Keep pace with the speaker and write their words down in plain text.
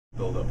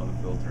build up on the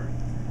filter,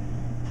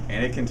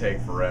 and it can take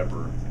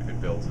forever if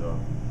it builds up.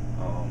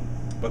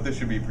 But this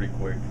should be pretty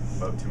quick,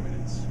 about 2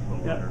 minutes, a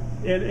little under.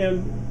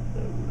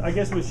 And I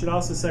guess we should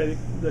also say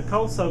the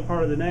cold soak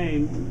part of the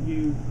name,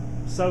 you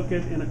soak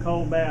it in a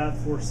cold bath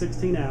for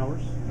 16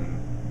 hours.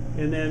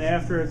 And then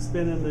after it's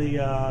been in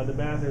the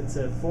bath, it's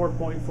at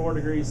 4.4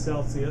 degrees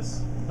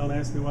Celsius. Don't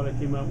ask me why they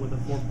came up with a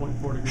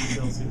 4.4 degrees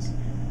Celsius.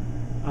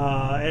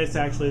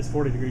 It's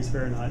 40 degrees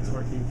Fahrenheit is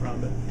where it came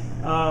from. But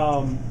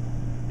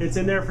it's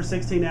in there for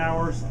 16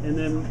 hours, and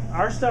then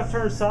our stuff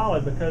turns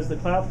solid because the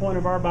cloud point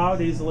of our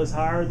biodiesel is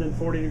higher than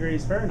 40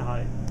 degrees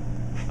Fahrenheit.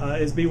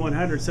 Is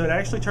B100, so it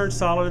actually turns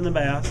solid in the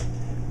bath.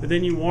 But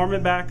then you warm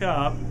it back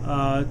up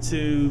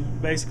to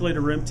basically to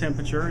room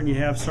temperature, and you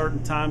have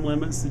certain time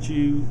limits that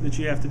you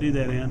have to do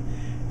that in.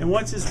 And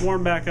once it's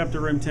warmed back up to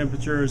room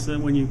temperature is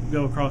then when you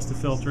go across the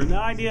filter. And the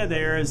idea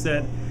there is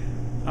that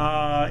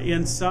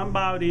in some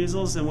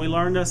biodiesels, and we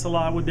learned this a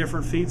lot with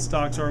different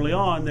feedstocks early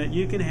on, that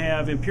you can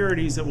have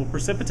impurities that will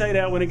precipitate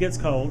out when it gets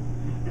cold,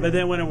 but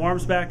then when it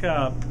warms back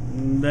up,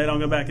 they don't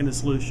go back into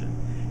solution.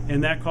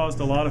 And that caused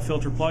a lot of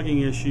filter plugging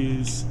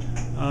issues 2,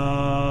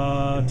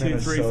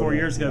 3, 4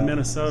 years ago in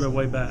Minnesota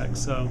way back.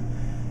 So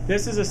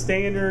this is a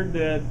standard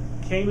that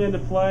came into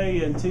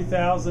play in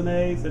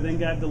 2008, but then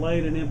got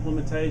delayed in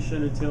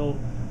implementation until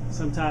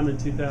sometime in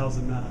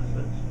 2009.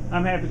 But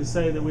I'm happy to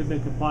say that we've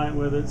been compliant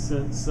with it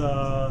since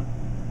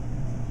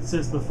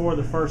before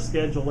the first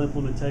scheduled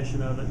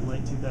implementation of it in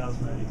late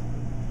 2008.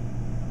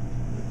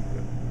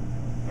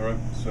 All right,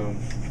 so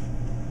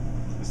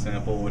the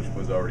sample, which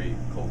was already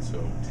cold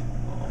soaked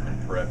and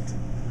prepped.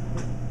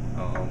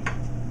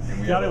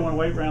 And Y'all didn't want to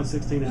wait around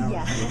 16 hours.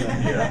 Yeah.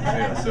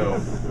 yeah. So,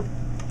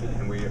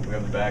 and we have the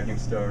vacuum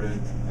started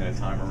and a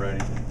timer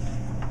ready.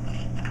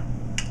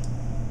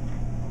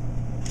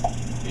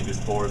 You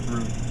just pour it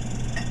through.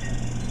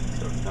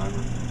 Start the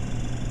timer.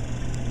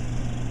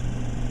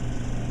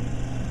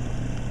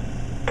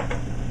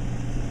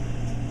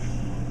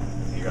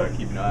 You gotta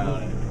keep an eye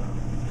on it.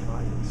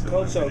 So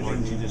Cold soak,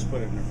 you just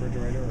put it in the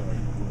refrigerator? Or?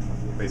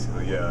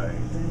 Basically, yeah,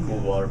 a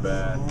cold water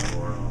bath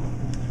or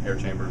air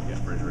chamber, yeah,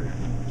 refrigerator.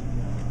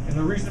 And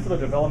the reason for the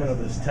development of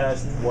this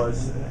test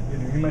was,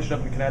 you mentioned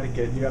up in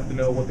Connecticut, you have to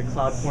know what the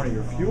cloud point of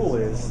your fuel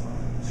is,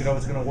 so you know if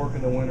it's going to work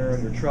in the winter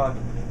in your truck.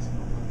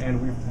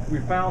 And we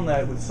found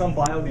that with some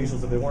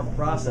biodiesels, if they weren't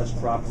processed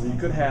properly, you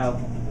could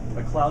have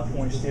a cloud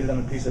point stated on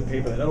a piece of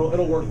paper that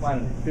it'll work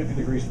fine at 50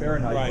 degrees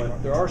Fahrenheit, right.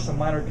 But there are some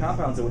minor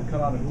compounds that would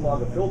come out and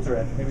clog a filter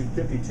at maybe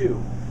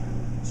 52.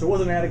 So it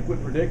was an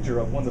adequate predictor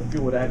of when the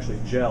fuel would actually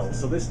gel.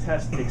 So this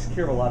test takes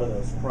care of a lot of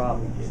those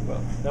problems.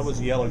 Well, that was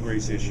the yellow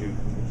grease issue,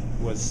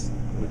 which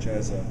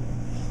has a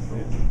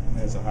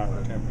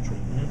higher temperature.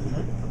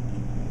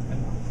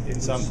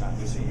 So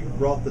you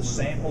brought the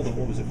sample to,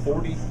 what was it,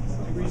 40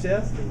 degrees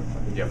F?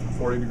 Yeah,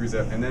 40 degrees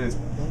F, and then it's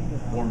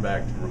warmed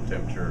back to room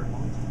temperature.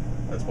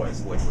 That's why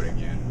it's liquid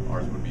again.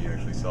 Ours would be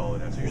actually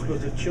solid at 40. So you're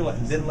supposed to chill it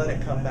and then let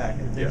it come back,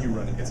 and then you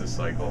run it. It's a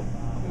cycle,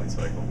 cooling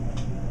cycle.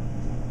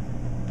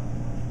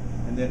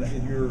 And then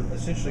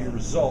essentially your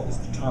result is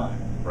the time.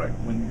 Right.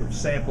 When your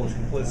sample is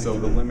completely So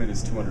through. the limit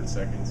is 200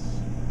 seconds.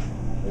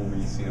 We'll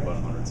be seeing about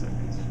 100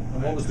 seconds.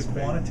 And what was the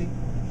quantity?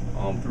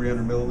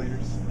 300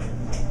 milliliters.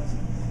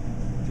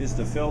 Is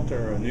the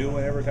filter a new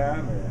one every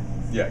time, or?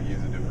 Yeah, use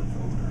a different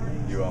filter.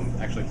 You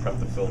actually prep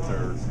the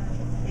filter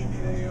in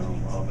a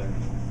oven,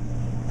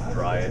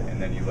 dry it, and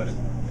then you let it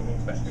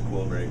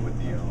equilibrate with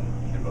the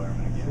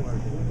environment again.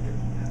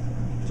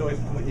 So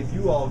if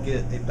you all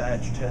get a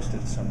batch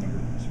tested somewhere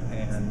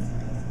and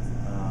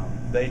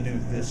they do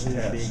this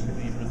test,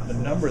 the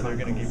number they're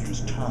going to give you is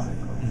time.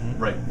 Mm-hmm.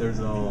 Right. There's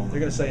They're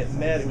going to say at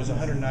net it was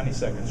 190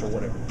 seconds or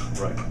whatever.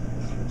 Right.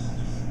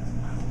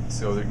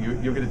 So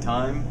you'll get a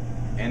time,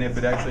 and if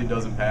it actually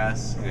doesn't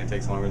pass and it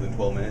takes longer than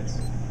 12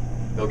 minutes,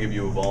 they'll give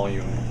you a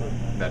volume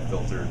in that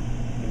filter.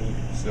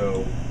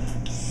 So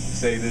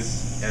say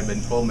this had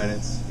been 12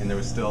 minutes and there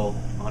was still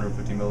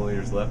 150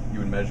 milliliters left, you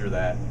would measure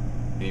that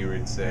and you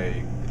would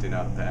say it did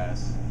not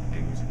pass.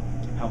 And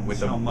How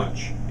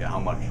much? Yeah, how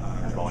much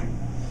volume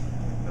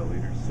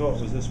milliliters. So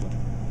what was this one?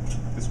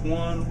 This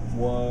one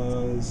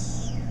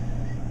was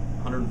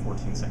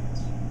 114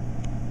 seconds.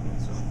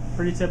 So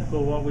Pretty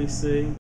typical of what we see.